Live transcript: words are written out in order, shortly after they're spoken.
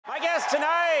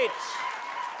tonight.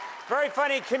 Very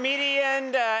funny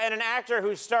comedian and an actor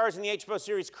who stars in the HBO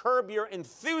series Curb Your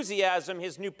Enthusiasm.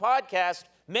 His new podcast,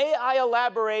 May I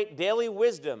Elaborate Daily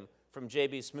Wisdom from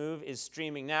JB Smoove, is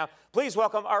streaming now. Please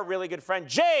welcome our really good friend,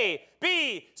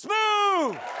 JB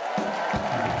Smoove!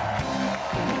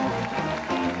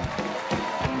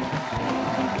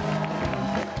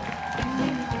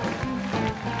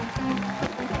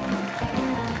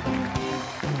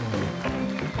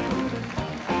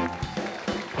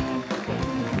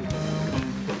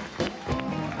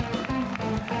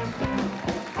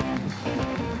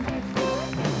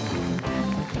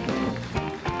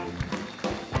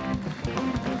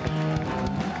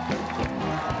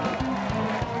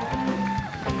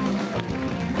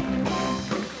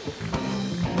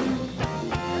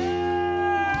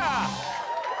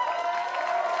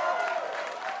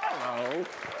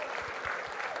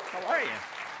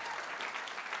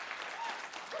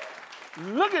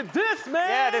 Look at this, man.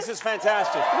 Yeah, this is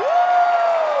fantastic. Woo!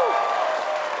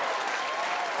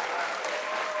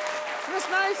 Isn't this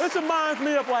nice? This reminds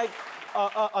me of like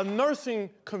a nursing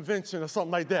convention or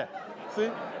something like that. See?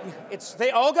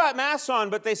 They all got masks on,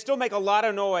 but they still make a lot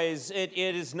of noise. It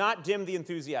is not dim the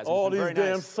enthusiasm. All it's these very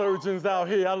damn nice. surgeons out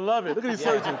here. I love it. Look at these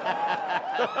surgeons.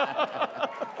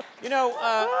 You know,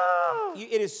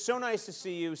 it is so nice to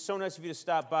see you. So nice of you to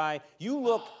stop by. You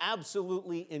look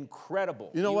absolutely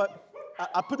incredible. You know what?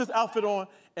 I put this outfit on,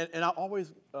 and I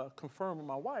always confirm with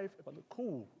my wife if I look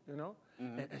cool, you know?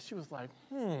 Mm-hmm. And she was like,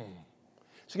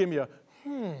 She gave me a,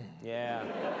 Yeah.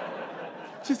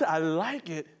 She said, I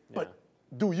like it, but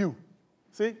do you?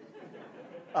 See?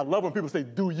 I love when people say,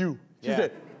 do you. She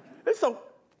said, it's so,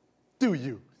 do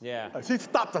you. Yeah. She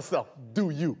stopped herself, do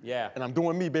you. Yeah. And I'm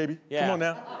doing me, baby. Yeah. Come on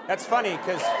now. That's funny,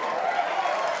 because,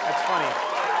 that's funny.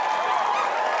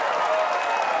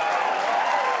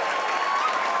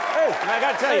 Hey, and I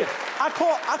gotta tell you. I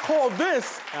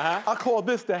call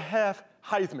this the half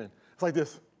Heisman. It's like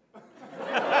this.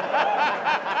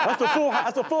 That's the full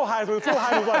Heisman. The full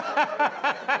Heisman's like,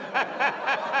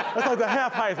 that's like the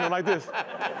half Heisman, like this.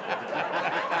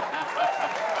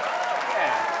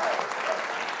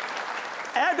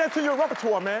 Add that to your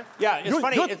repertoire, man. Yeah, it's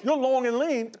funny. You're long and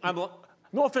lean.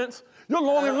 No offense. You're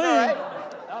long and lean. Right.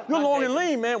 You're long and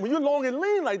lean, man. When you're long and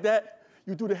lean like that,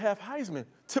 you do the half Heisman.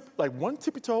 Like one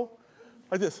tippy toe,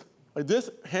 like this,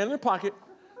 hand in the pocket.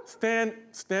 Stand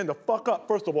the fuck up,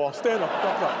 first of all. Stand the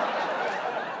fuck up.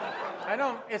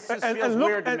 It just feels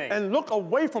weird to me. And look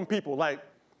away from people, like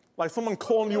someone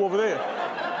calling you over there.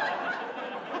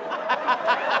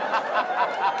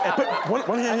 And put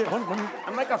one hand here, one hand.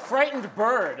 I'm like a frightened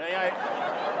bird.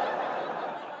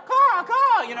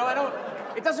 Caw, you know,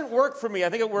 it doesn't work for me. I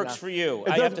think it works for you,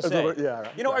 I have to say.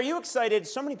 You know, are you excited?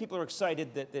 So many people are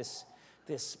excited that this,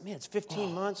 man, it's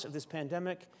 15 months of this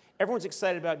pandemic. Everyone's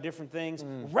excited about different things.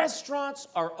 Restaurants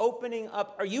are opening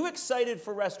up. Are you excited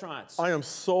for restaurants? I am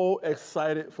so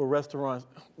excited for restaurants.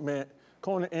 Man,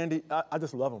 Conan and Andy, I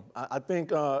just love them. I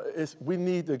think we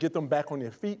need to get them back on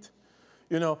their feet,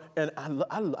 you know, and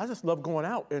I just love going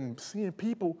out and seeing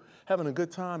people having a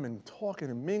good time and talking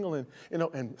and mingling, you know,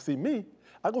 and see me,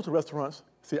 I go to restaurants,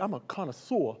 see, I'm a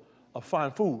connoisseur of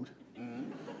fine food.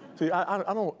 See, I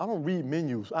don't read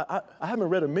menus. I haven't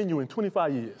read a menu in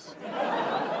 25 year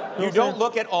You don't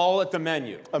look at all at the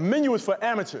menu. A menu is for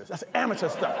amateurs. That's amateur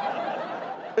stuff.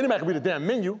 Anybody can read a damn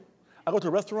menu. I go to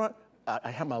a restaurant, I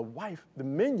have my wife, the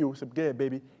menu said, yeah,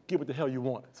 baby, get what the hell you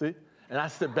want, see? And I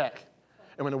sit back.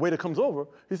 And when the waiter comes over,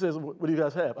 he says, what do you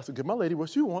guys have? I said, give my lady what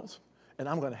she wants, and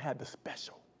I'm gonna have the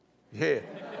special. Yeah.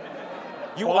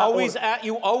 You always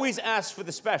ask for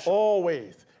the special.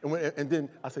 Always. And then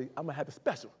I say, I'm gonna have the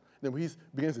special. Then when he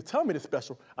begins to tell me the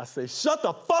special, I say, shut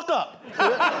the fuck up.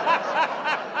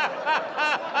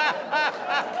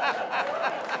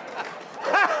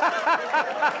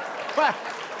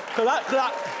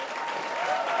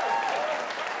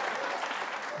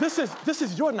 This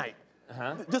is your night.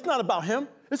 This is not about him.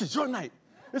 This is your night.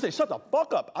 They say, shut the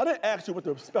fuck up. I didn't ask you what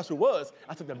the special was.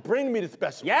 I said, then bring me the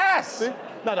special. Yes! See?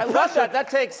 Now, I love that. That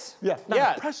takes... Yeah.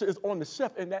 Now, the pressure is on the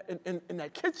chef in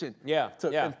that kitchen.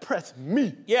 To impress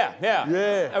me.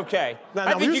 Yeah. Okay.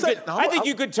 I think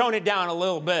you could tone it down a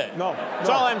little bit. No. That's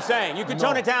all I'm saying. You could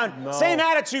tone it down. No. Same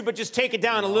attitude, but just take it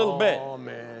down a little bit. Oh,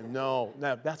 man, no.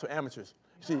 Now, that's for amateurs.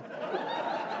 You see,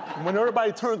 when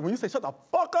everybody turns, when you say, shut the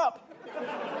fuck up,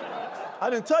 I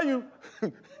didn't tell you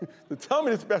to tell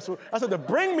me the special. I said to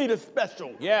bring me the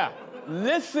special. Yeah.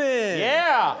 Listen.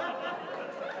 Yeah.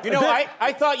 You know,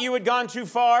 I thought you had gone too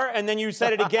far, and then you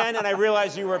said it again, and I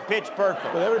realized you were pitch perfect.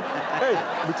 Hey,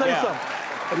 let me tell you something.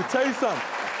 Let me tell you something.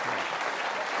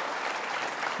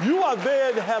 You are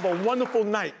there to have a wonderful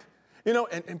night. You know,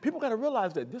 and people got to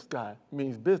realize that this guy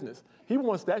means business. He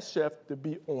wants that chef to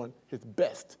be on his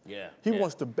best. Yeah. He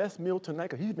wants the best meal tonight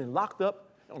because he's been locked up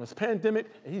on this pandemic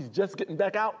and he's just getting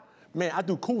back out. Man, I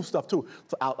do cool stuff too.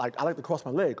 So I like to cross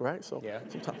my leg, right? So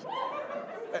sometimes.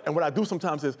 And what I do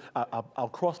sometimes is I'll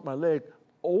cross my leg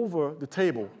over the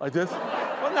table like this.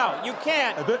 Well, no, you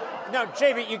can't. No,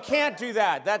 JB, you can't do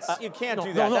that. You can't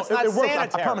do that. No, That's not it works,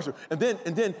 sanitary. I promise you. And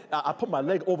then I put my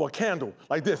leg over a candle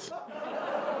like this.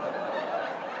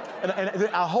 And then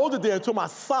I hold it there until my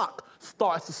sock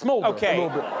starts to smolder a little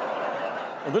bit.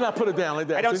 And then I put it down like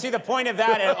that. I don't see the point of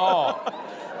that at all.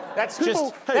 That's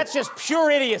just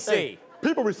pure idiocy. Hey,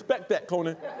 people respect that,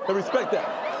 Conan. They respect that.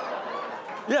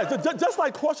 Yeah, just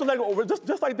like cross your leg over,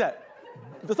 just like that.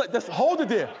 Just hold it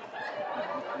there.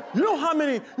 You know how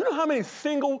many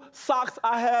single socks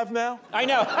I have now? I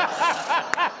know.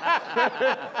 I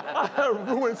have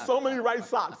ruined so many right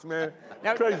socks, man.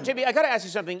 Now, crazy. JB, I got to ask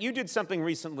you something. You did something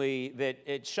recently that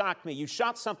it shocked me. You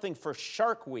shot something for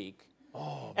Shark Week.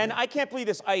 Oh, and I can't believe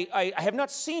this. I have not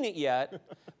seen it yet,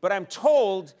 but I'm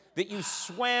told that you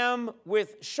swam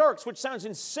with sharks, which sounds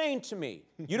insane to me.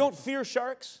 You don't fear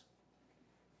sharks?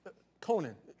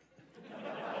 Conan.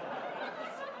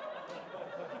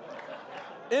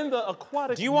 In the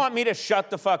aquatic... Do you want me to shut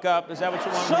the fuck up? Is that what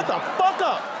you want Shut the fuck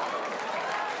up!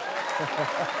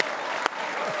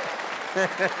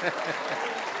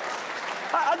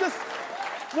 I just...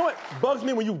 You know what bugs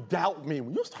me when you doubt me?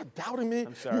 When you start doubting me,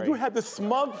 I'm sorry. You have this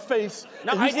smug face.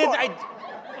 No,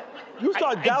 You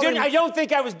start doubting me. I don't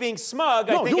think I was being smug.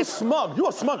 No, I think you're smug. You're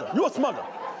a smugger. You're a smugger.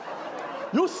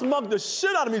 You smugged the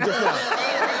shit out of me just now.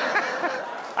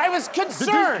 I was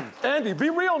concerned. Andy, be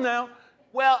real now.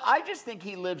 Well, I just think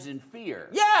he lives in fear.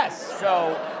 Yes.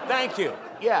 So, thank you.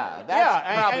 Yeah,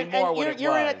 that's probably more what it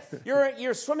was.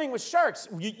 You're swimming with sharks.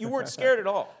 You weren't scared at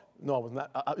all. No, I was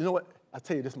not. You know what? I'll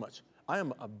tell you this much. I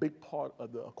am a big part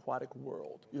of the aquatic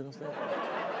world. You understand?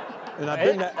 And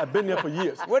I've been there for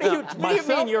years. What do you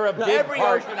mean you're a big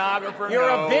part? Oceanographer You're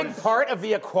knows. a big part of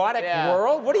the aquatic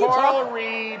world? What are you Coral talking?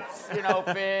 reefs, you know,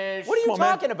 fish. What are you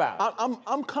talking about?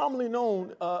 I'm commonly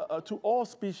known to all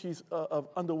species of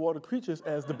underwater creatures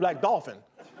as the black dolphin.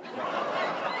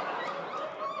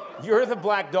 You're the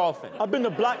black dolphin. I've been the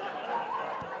black...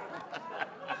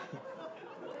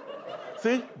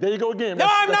 See? There you go again. No,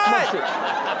 I'm that's not! my shit.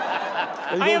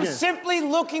 I am simply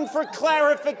looking for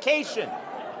clarification.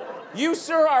 You,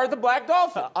 sir, are the black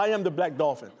dolphin. I am the black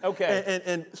dolphin. Okay.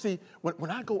 And see,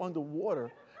 when I go underwater,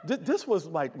 this was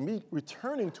like me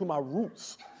returning to my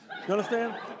roots. You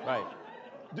understand? Right.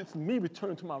 It's me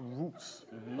returning to my roots,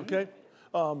 okay?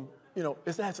 You know,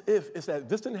 it's as if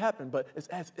this didn't happen, but it's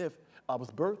as if I was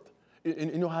birthed.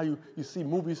 And you know how you see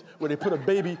movies where they put a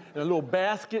baby in a little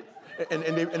basket and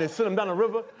they send them down the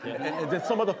river, and then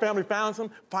some other family finds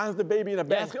the baby in a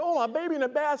basket. Oh, my baby in a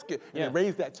basket, and they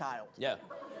raise that child. Yeah.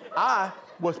 I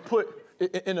was put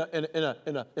in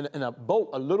a boat,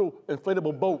 a little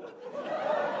inflatable boat,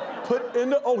 put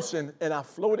in the ocean, and I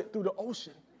floated through the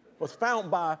ocean. Was found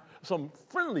by some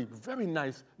friendly, very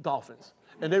nice dolphins,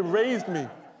 and they raised me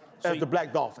as the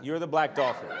black dolphin. You're the black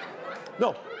dolphin.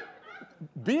 No.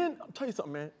 I'll tell you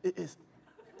something, man, it is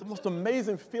the most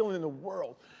amazing feeling in the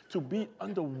world to be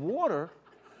underwater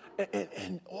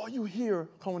and all you hear,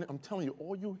 Conan, I'm telling you,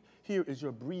 all you hear is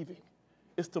your breathing.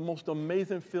 It's the most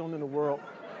amazing feeling in the world.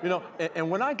 You know, and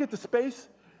when I get to space,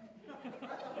 you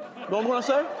know what I'm gonna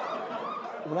say?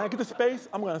 When I get to space,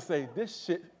 I'm gonna say, this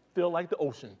shit feel like the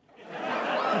ocean.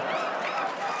 That's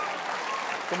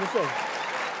what I'm gonna say.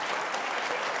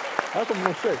 That's what I'm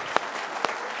gonna say.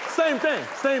 Same thing.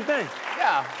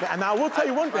 Yeah. And I will tell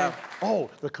you one thing. Oh,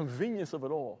 the convenience of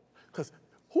it all. Because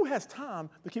who has time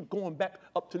to keep going back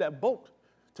up to that boat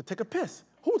to take a piss?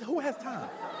 Who has time?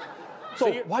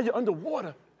 So while you're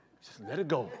underwater, just let it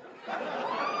go.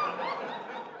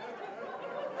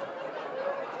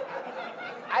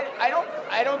 I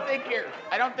don't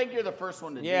think you're the first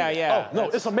one to do that. Yeah. Oh, no,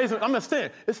 it's amazing. I'm just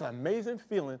saying, it's an amazing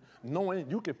feeling knowing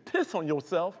you can piss on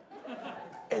yourself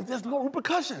and there's no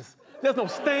repercussions. There's no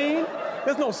stain.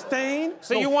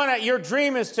 So your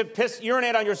dream is to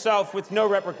urinate on yourself with no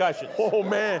repercussions. Oh,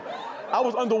 man. I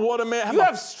was underwater, man. You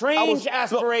have strange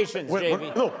aspirations,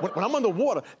 JB. Look, when I'm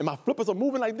underwater and my flippers are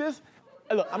moving like this,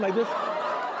 and look, I'm like this.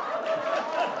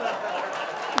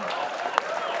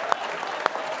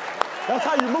 That's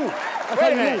how you move.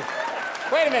 Wait a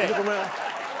minute.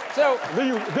 So then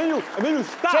you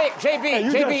stop.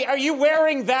 JB, are you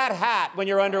wearing that hat when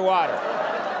you're underwater?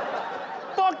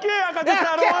 Fuck yeah, I got this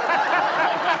hat on.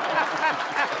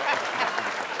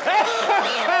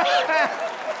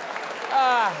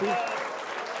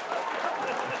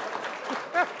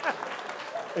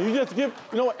 And you just give,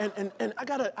 you know, and I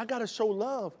gotta show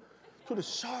love to the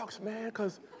sharks, man,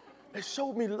 because they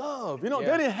showed me love. You know,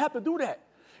 they didn't have to do that.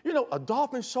 You know, a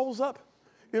dolphin shows up,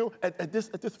 you know, at this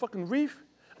fucking reef.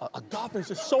 A dolphin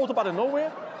just shows up out of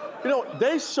nowhere. You know,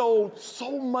 they showed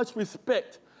so much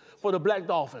respect for the black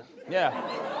dolphin. Yeah.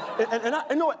 And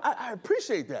I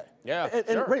appreciate that. Yeah, and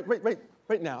sure.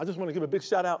 Right now, I just want to give a big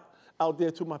shout out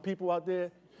there to my people out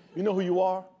there. You know who you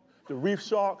are? The reef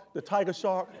shark, the tiger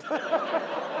shark,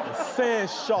 the sand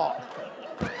shark.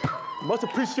 Much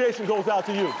appreciation goes out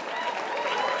to you.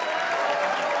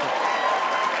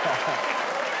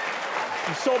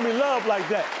 You showed me love like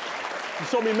that. You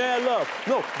showed me mad love.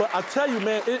 No, but I tell you,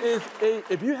 man, it is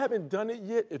if you haven't done it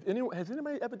yet, has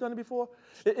anybody ever done it before?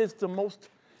 It is the most,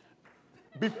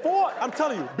 I'm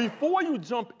telling you, before you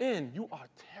jump in, you are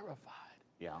terrified.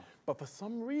 Yeah. But for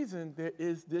some reason, there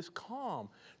is this calm.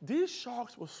 These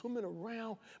sharks were swimming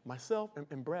around, myself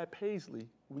and Brad Paisley.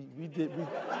 We did it.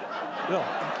 No,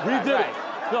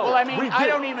 well, I mean, I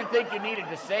don't even think you needed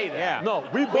to say that. Yeah. No,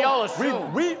 we all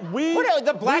assume.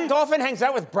 The black dolphin hangs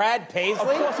out with Brad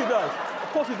Paisley? Of course he does.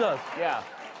 Of course he does. Yeah.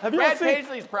 Have you Brad ever seen?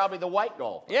 Paisley's probably the white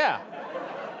dolphin. Yeah.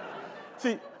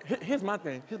 See, here's my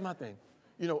thing.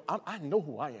 You know, I know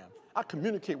who I am. I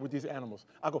communicate with these animals.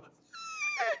 I go.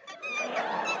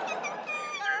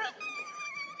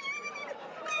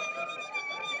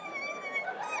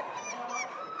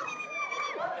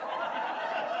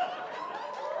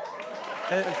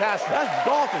 Fantastic. That's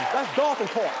dolphin. That's dolphin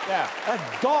talk. Yeah.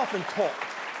 That's dolphin talk.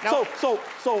 Now,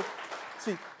 So,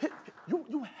 see,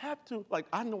 you have to, like,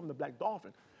 I know I'm the black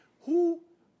dolphin. Who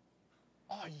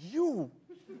are you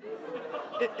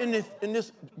in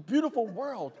this beautiful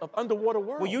world of underwater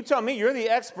world? Well, you tell me. You're the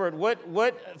expert. What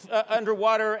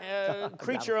underwater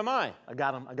creature am I? I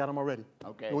got him already.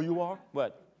 Okay. You know who you are?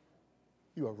 What?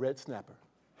 You a red snapper.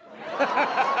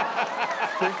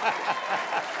 See?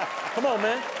 Come on,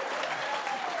 man.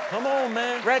 Come on,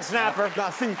 man. Red snapper.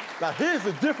 Now here's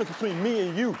the difference between me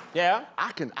and you. Yeah?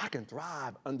 I can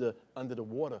thrive under the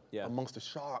water amongst the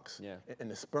sharks and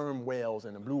the sperm whales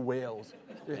and the blue whales.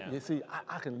 Yeah. You see,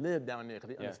 I can live down there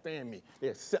because they understand me. They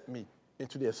accept me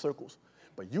into their circles.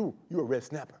 But you a red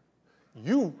snapper.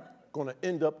 You gonna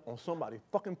end up on somebody's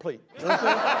fucking plate. You know what I'm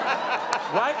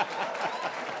saying? Right?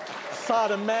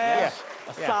 Side of mash.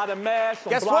 A side of mash.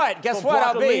 Guess what?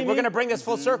 I'll be. We're gonna bring this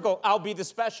full circle. I'll be the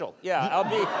special. Yeah, I'll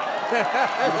be. They'll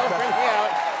bring me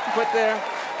out. Put there.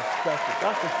 Special.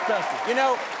 That's the special. You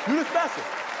know. You the special.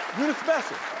 You the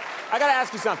special. I gotta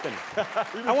ask you something.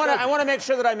 I want to make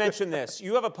sure that I mention this.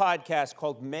 You have a podcast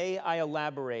called May I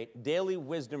Elaborate? Daily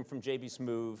Wisdom from JB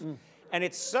Smoove. And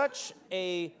it's such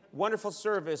a wonderful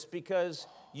service because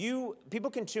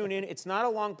people can tune in. It's not a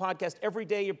long podcast. Every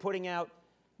day you're putting out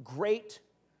great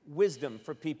wisdom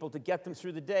for people to get them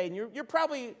through the day. And you're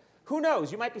probably, who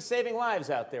knows, you might be saving lives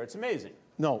out there. It's amazing.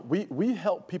 No, we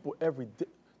help people every day.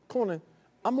 Conan,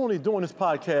 I'm only doing this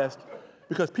podcast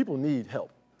because people need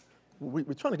help.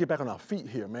 We're trying to get back on our feet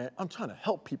here, man. I'm trying to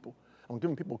help people. I'm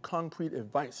giving people concrete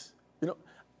advice. You know,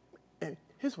 and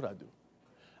here's what I do.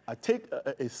 I take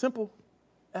a simple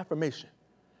affirmation,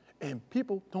 and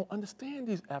people don't understand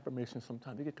these affirmations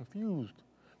sometimes. They get confused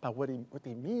by what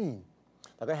they mean.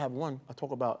 Like I have one I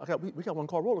talk about, we got one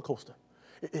called roller coaster.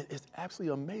 It's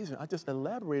absolutely amazing. I just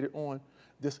elaborated on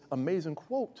this amazing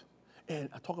quote. And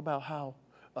I talk about how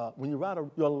when you ride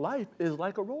your life is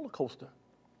like a roller coaster.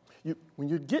 When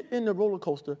you get in the roller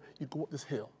coaster, you go up this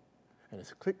hill. And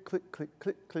it's click, click, click,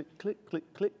 click, click, click,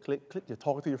 click, click, click, click. You're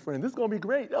talking to your friend. This is gonna be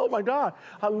great. Oh my God,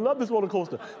 I love this roller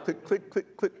coaster. Click, click,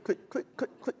 click, click, click, click,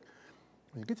 click, click.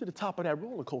 When you get to the top of that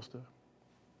roller coaster,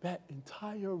 that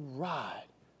entire ride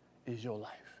is your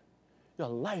life. Your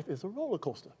life is a roller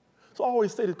coaster. So I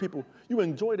always say to people, you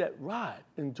enjoy that ride,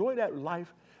 enjoy that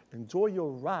life, enjoy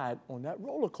your ride on that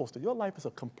roller coaster. Your life is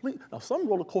a complete, now some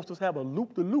roller coasters have a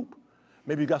loop-de-loop.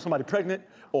 Maybe you got somebody pregnant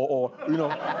or you know,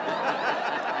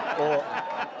 or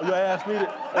your ass needed,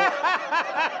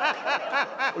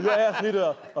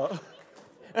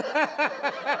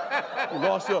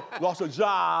 you lost your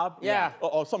job. Yeah.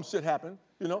 Or some shit happened,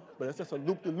 you know, but it's just a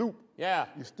loop-de-loop. Yeah.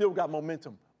 You still got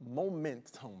momentum.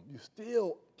 You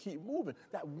still keep moving.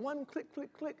 That one click,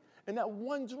 click, click, and that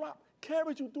one drop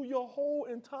carries you through your whole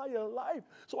entire life.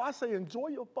 So I say enjoy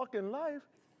your fucking life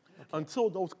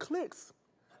until those clicks,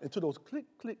 click,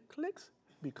 clicks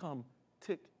become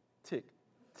tick, tick,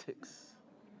 ticks.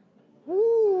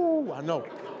 Woo, I know.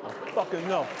 I fucking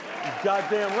know. You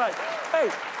goddamn right. Hey,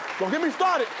 don't get me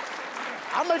started.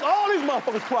 I make all these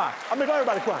motherfuckers cry. I make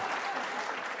everybody cry.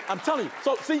 I'm telling you.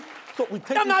 So see, we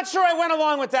take. I'm not sure I went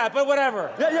along with that, but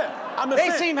whatever. Yeah. They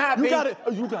seem happy.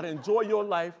 You gotta enjoy your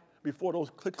life before those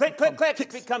clicks Click, become click,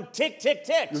 clicks ticks. become tick, tick,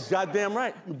 ticks. You're goddamn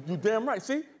right. You damn right.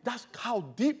 See, that's how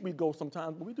deep we go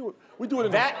sometimes. But we do it in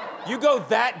You go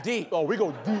that deep. Oh, we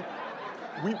go deep.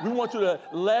 We want you to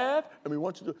laugh, and we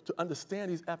want you to understand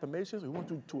these affirmations. We want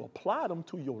you to apply them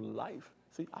to your life.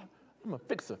 See, I'm a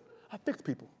fixer. I fix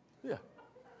people. Yeah.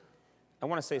 I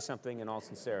want to say something in all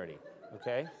sincerity,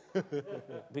 okay?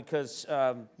 Because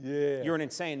you're an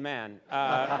insane man.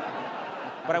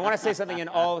 But I want to say something in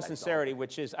all sincerity,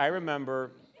 which is I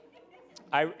remember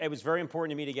it was very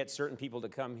important to me to get certain people to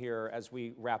come here as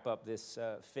we wrap up this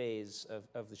phase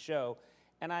of the show.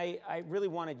 And I really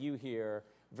wanted you here.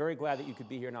 Very glad that you could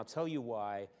be here, and I'll tell you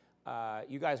why.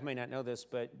 You guys may not know this,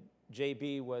 but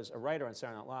JB was a writer on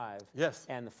Saturday Night Live. Yes.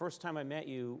 And the first time I met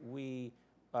you, we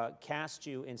cast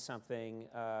you in something,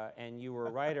 and you were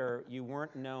a writer. You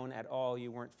weren't known at all. You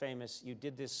weren't famous. You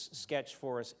did this sketch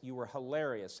for us. You were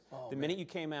hilarious. The minute you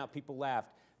came out, people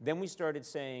laughed. Then we started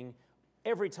saying,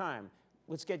 every time,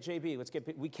 let's get JB, let's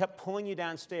get... We kept pulling you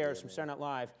downstairs from Saturday Night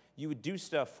Live. You would do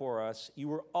stuff for us. You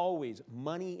were always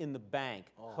money in the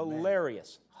bank.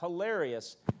 Hilarious,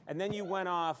 hilarious. And then you went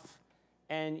off,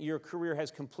 and your career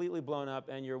has completely blown up,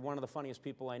 and you're one of the funniest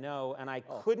people I know, and I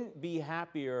couldn't be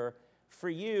happier for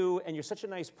you, and you're such a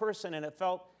nice person, and it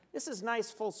felt, this is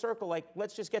nice full circle, like,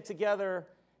 let's just get together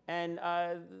and,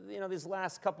 you know, these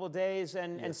last couple of days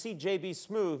and see JB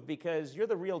Smoove, because you're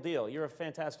the real deal. You're a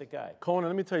fantastic guy. Conan,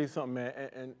 let me tell you something, man,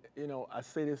 and you know, I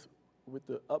say this with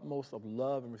the utmost of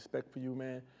love and respect for you,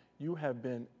 man. You have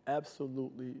been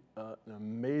absolutely an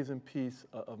amazing piece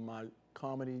of my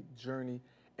comedy journey,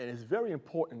 and it's very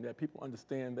important that people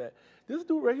understand that this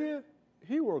dude right here,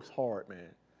 he works hard,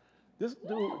 man. This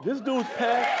dude's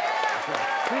path,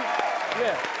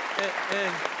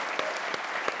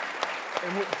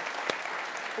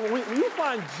 and when you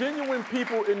find genuine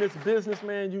people in this business,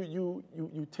 man, you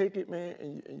take it, man,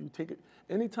 and you take it.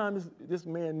 Anytime this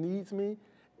man needs me,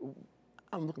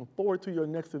 I'm looking forward to your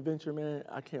next adventure, man.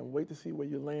 I can't wait to see where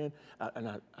you land.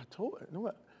 I told, you know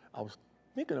what? I was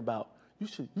thinking about you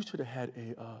should have had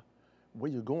a where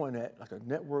you're going at, like a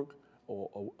network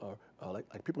or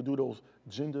like people do those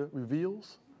gender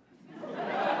reveals.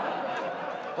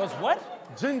 Those what?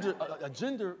 A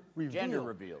gender reveal. Gender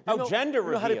reveal. You know, gender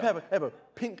you know how reveal. they have a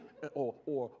pink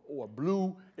or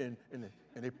blue and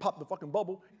they pop the fucking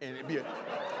bubble and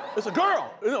it's a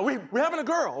girl. You know, we're having a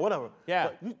girl or whatever.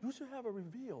 Yeah. But you should have a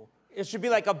reveal. It should be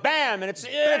like a bam, and it's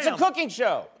a cooking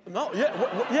show. No,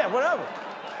 whatever.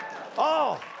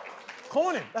 Oh,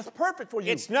 Conan, that's perfect for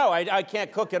you. I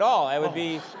can't cook at all. I would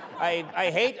be,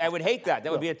 I would hate that.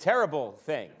 That would be a terrible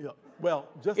thing. Yeah. Well,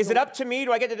 Is it up to me?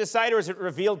 Do I get to decide, or is it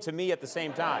revealed to me at the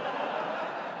same time?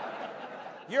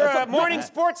 You're a morning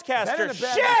sportscaster.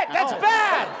 Shit, that's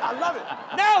bad. I love it.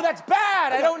 No, that's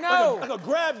bad. I don't know. Like a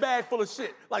grab bag full of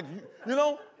shit. Like, you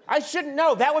know? I shouldn't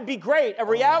know. That would be great. A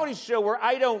reality show where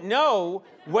I don't know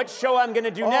what show I'm going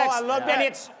to do next. I love that. And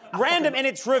it's random, and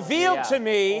it's revealed to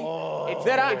me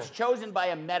that It's chosen by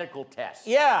a medical test.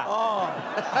 Yeah.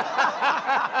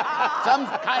 Some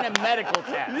kind of medical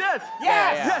test.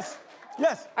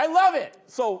 Yes. I love it.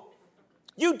 So,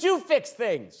 You do fix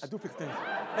things. I do fix things.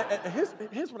 And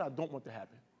here's what I don't want to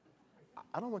happen.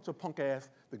 I don't want your punk ass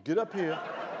to get up here,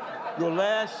 your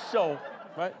last show,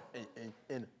 right?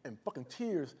 And fucking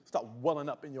tears start welling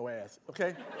up in your ass,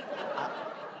 okay?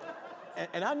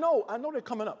 And I know they're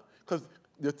coming up, because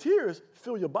the tears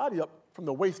fill your body up from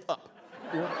the waist up.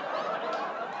 You know?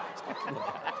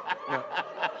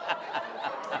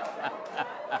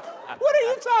 What are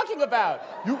you talking about?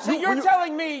 So you're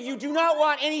telling me you do not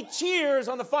want any cheers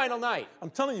on the final night? I'm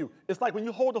telling you, it's like when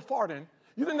you hold a fart in,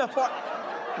 you think that fart,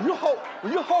 when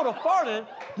you hold a fart in,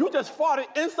 you just farted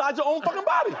inside your own fucking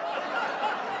body.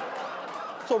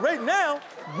 So right now,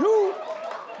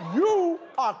 you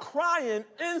are crying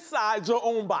inside your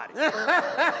own body.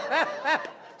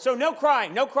 So no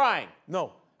crying, no crying.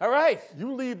 No. All right.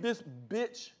 You leave this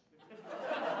bitch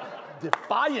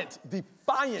defiant.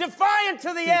 Defiant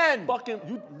to the end.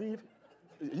 You leave.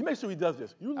 You make sure he does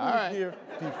this. You leave here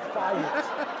defiant.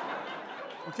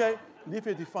 Okay? Leave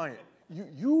here defiant.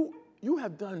 You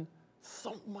have done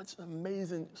so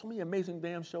many amazing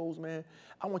damn shows, man.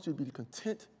 I want you to be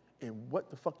content in what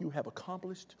the fuck you have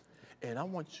accomplished, and I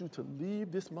want you to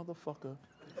leave this motherfucker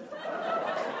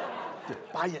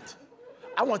defiant.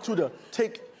 I want you to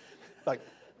take, like,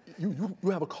 you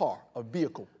have a car, a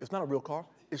vehicle. It's not a real car.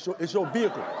 It's your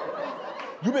vehicle.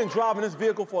 You've been driving this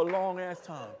vehicle for a long ass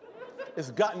time. It's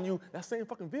gotten you, that same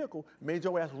fucking vehicle made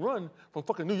your ass run from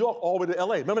fucking New York all the way to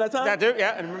LA. Remember that time?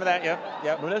 Yeah, I remember that, yeah.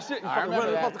 Remember that shit? You fucking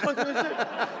running across the country and shit?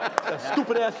 That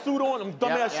stupid ass suit on, them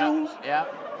dumb ass shoes? Yeah.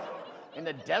 In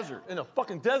the desert. In the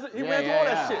fucking desert? He Yeah, ran through yeah, all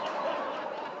that yeah.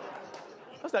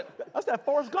 shit. That's that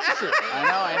Forrest Gump shit.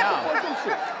 I know. Forrest Gump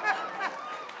shit.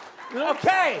 You know?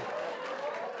 Okay.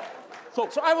 So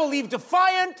So I will leave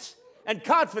defiant and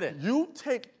confident. you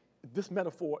take this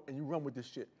metaphor and you run with this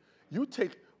shit. You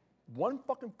take one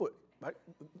fucking foot, right?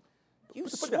 You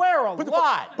Put the foot down. swear a Put the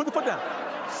lot. Put the foot down.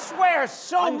 Swear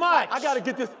so much. I gotta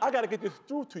get this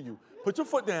through to you. Put your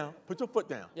foot down. Put your foot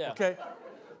down. Yeah. Okay?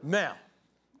 Now,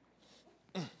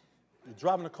 you're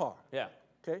driving a car. Yeah.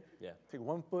 Okay? Yeah. Take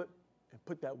one foot and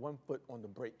put that one foot on the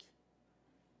brake.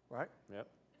 Right? Yep.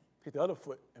 Take the other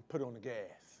foot and put it on the gas.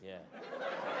 Yeah.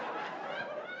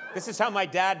 This is how my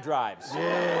dad drives.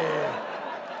 Yeah.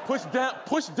 Push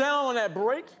down on that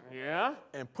brake Yeah?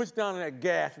 and push down on that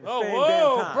gas at the Oh, same whoa,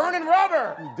 damn time. burning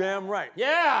rubber. You damn right.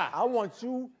 Yeah. I want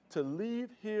you to leave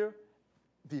here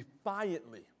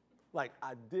defiantly. Like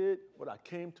I did what I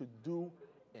came to do,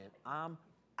 and I'm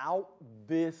out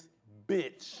this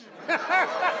bitch.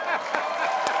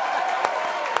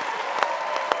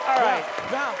 All right.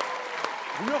 Now,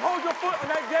 you hold your foot on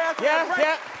that gas.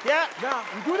 Yeah. Now,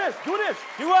 you do this.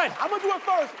 Do what? I'm gonna do it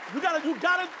first.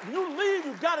 When you leave,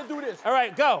 you gotta do this. All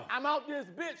right, go. I'm out this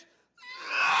bitch.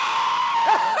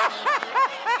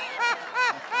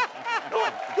 Do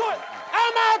it.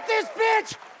 I'm out this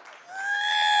bitch.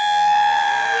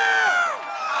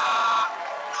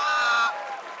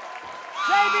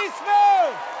 JB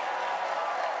Smoove.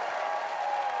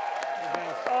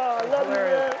 Oh, I love you,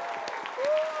 man.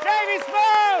 JB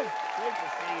Smoove. Good to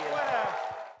see you. What a